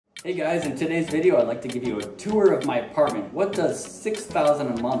Hey guys, in today's video I'd like to give you a tour of my apartment. What does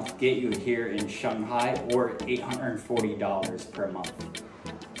 $6,000 a month get you here in Shanghai, or $840 per month?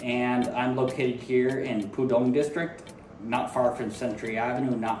 And I'm located here in Pudong district, not far from Century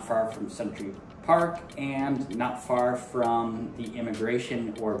Avenue, not far from Century Park, and not far from the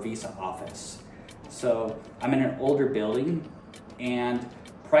immigration or visa office. So I'm in an older building, and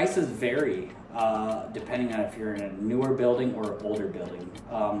prices vary depending on if you're in a newer building or older building.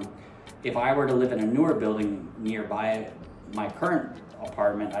 If I were to live in a newer building nearby my current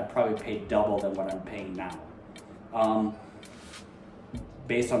apartment, I'd probably pay double than what I'm paying now,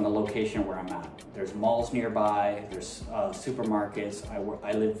 based on the location where I'm at. There's malls nearby, there's supermarkets.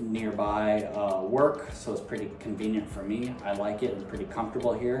 I live nearby work, so it's pretty convenient for me. I like it, I'm pretty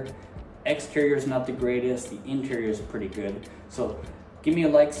comfortable here. Exterior is not the greatest, the interior is pretty good. So give me a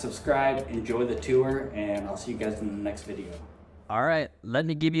like, subscribe, enjoy the tour, and I'll see you guys in the next video. All right, let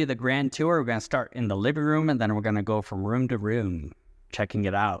me give you the grand tour. We're going to start in the living room, and then we're going to go from room to room, checking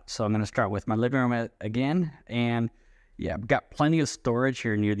it out. So I'm going to start with my living room again, and yeah, I've got plenty of storage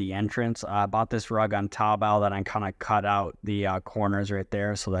here near the entrance. I bought this rug on Taobao that I kind of cut out the corners right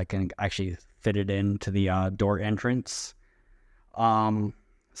there so that I can actually fit it into the door entrance.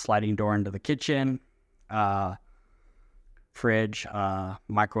 Sliding door into the kitchen. Fridge,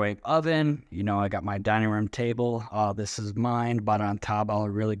 microwave oven. You know, I got my dining room table. This is mine, bought on Taobao,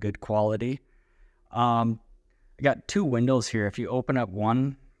 really good quality. I got two windows here. If you open up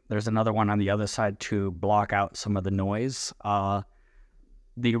one, there's another one on the other side to block out some of the noise. The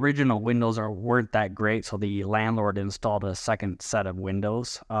original windows weren't that great, so the landlord installed a second set of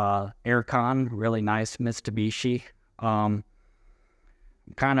windows. Aircon, really nice, Mitsubishi.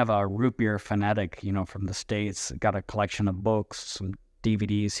 Kind of a root beer fanatic, you know, from the States. Got a collection of books, some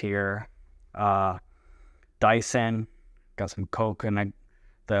DVDs here. Dyson, got some Coke and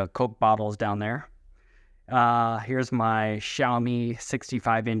the Coke bottles down there. Here's my Xiaomi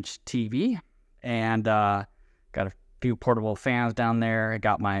 65-inch TV, and got a few portable fans down there. I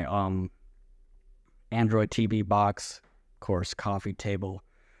got my Android TV box, of course, coffee table.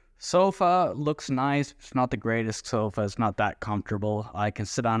 Sofa looks nice. It's not the greatest sofa. It's not that comfortable. I can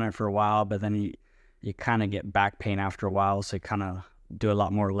sit on it for a while, but then you kind of get back pain after a while, so you kind of do a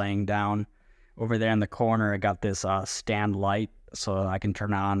lot more laying down. Over there in the corner, I got this stand light, so I can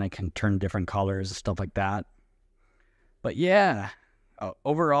turn on. I can turn different colors and stuff like that. But yeah,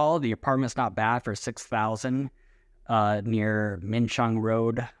 overall, the apartment's not bad for $6,000 near Mincheng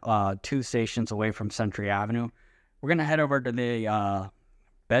Road, 2 stations away from Century Avenue. We're gonna head over to the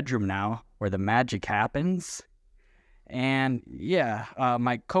bedroom now, where the magic happens. And yeah,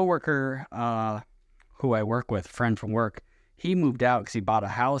 my coworker, who I work with, friend from work, he moved out because he bought a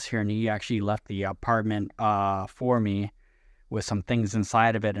house here, and he actually left the apartment for me with some things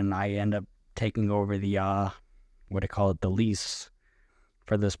inside of it, and I end up taking over the what do you call it, the lease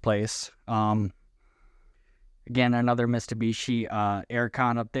for this place. Again, another Mitsubishi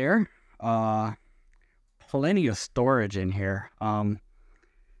aircon up there. Plenty of storage in here.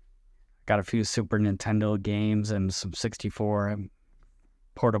 Got a few Super Nintendo games and some 64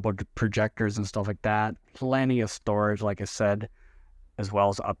 portable projectors and stuff like that. Plenty of storage, like I said, as well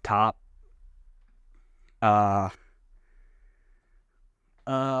as up top.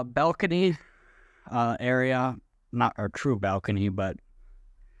 Balcony area, not a true balcony, but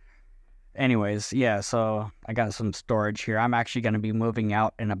anyways, yeah, so I got some storage here. I'm actually going to be moving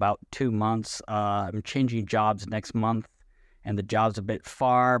out in about 2 months. I'm changing jobs next month, and the job's a bit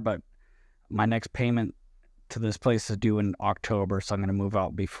far, but my next payment to this place is due in October, so I'm going to move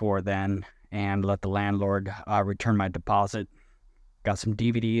out before then and let the landlord return my deposit. Got some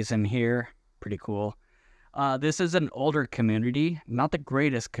DVDs in here. Pretty cool. This is an older community. Not the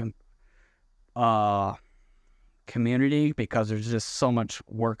greatest community because there's just so much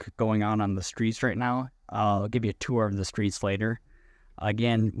work going on the streets right now. I'll give you a tour of the streets later.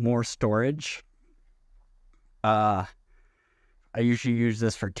 Again, more storage. I usually use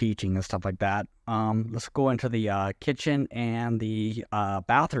this for teaching and stuff like that. Let's go into the kitchen and the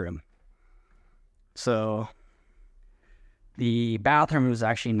bathroom. So the bathroom is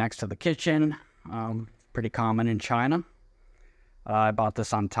actually next to the kitchen. Pretty common in China. I bought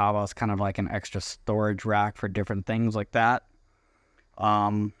this on Taobao. It's kind of like an extra storage rack for different things like that.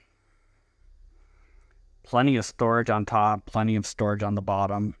 Plenty of storage on top, plenty of storage on the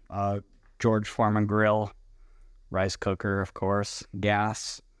bottom. George Foreman grill. Rice cooker, of course,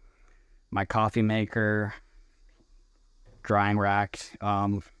 gas, my coffee maker, drying rack.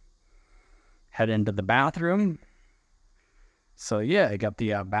 Head into the bathroom. So yeah, I got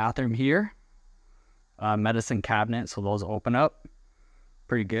the bathroom here. Medicine cabinet, so those open up.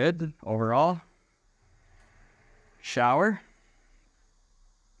 pretty good overall. Shower.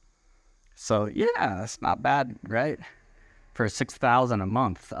 So yeah, it's not bad, right? For $6,000 a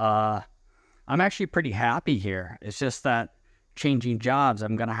month. I'm actually pretty happy here. It's just that changing jobs,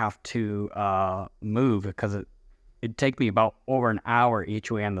 I'm gonna have to move because it'd take me about over an hour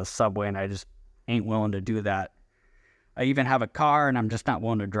each way on the subway, and I just ain't willing to do that. I even have a car, and I'm just not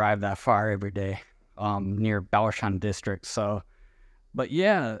willing to drive that far every day near Baoshan district. So, but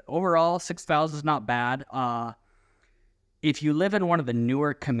yeah, overall, 6,000 is not bad. If you live in one of the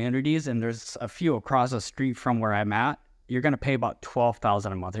newer communities, and there's a few across the street from where I'm at, you're going to pay about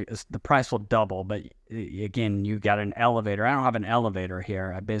 12,000 a month. The price will double, but again, you got an elevator. I don't have an elevator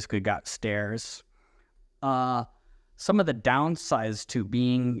here. I basically got stairs. Some of the downsides to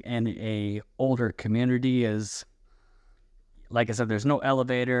being in a older community is, like I said, there's no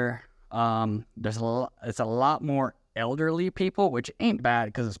elevator. It's a lot more elderly people, which ain't bad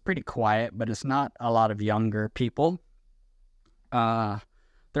because it's pretty quiet, but it's not a lot of younger people. There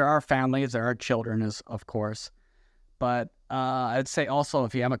are families, there are children, of course. But I'd say also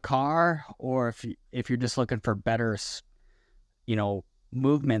if you have a car, or if you're just looking for better,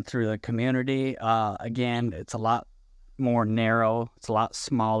 movement through the community, again, it's a lot more narrow. It's a lot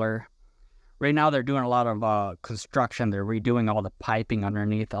smaller. Right now, they're doing a lot of construction. They're redoing all the piping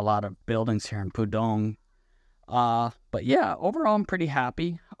underneath a lot of buildings here in Pudong. But yeah, overall, I'm pretty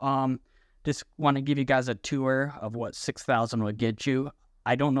happy. Just want to give you guys a tour of what 6,000 would get you.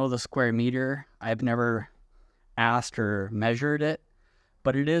 I don't know the square meter. I've never asked or measured it,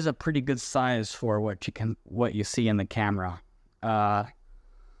 but it is a pretty good size for what you see in the camera.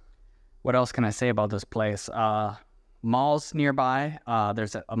 What else can I say about this place? Malls nearby.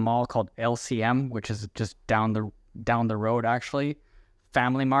 There's a mall called LCM, which is just down the road actually.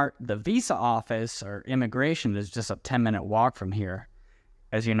 Family Mart. The visa office or immigration is just a 10-minute walk from here.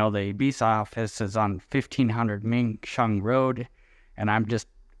 As you know, the visa office is on 1500 Mingsheng Road, and I'm just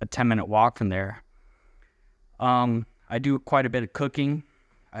a 10-minute walk from there. I do quite a bit of cooking.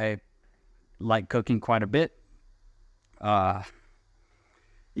 I like cooking quite a bit. Yeah,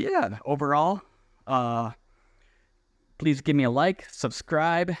 overall, please give me a like,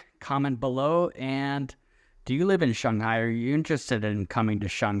 subscribe, comment below, and do you live in Shanghai? Are you interested in coming to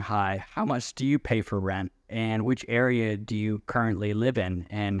Shanghai? How much do you pay for rent? And which area do you currently live in?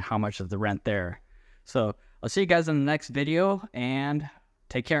 And how much is the rent there? So I'll see you guys in the next video, and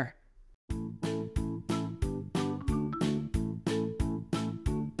take care.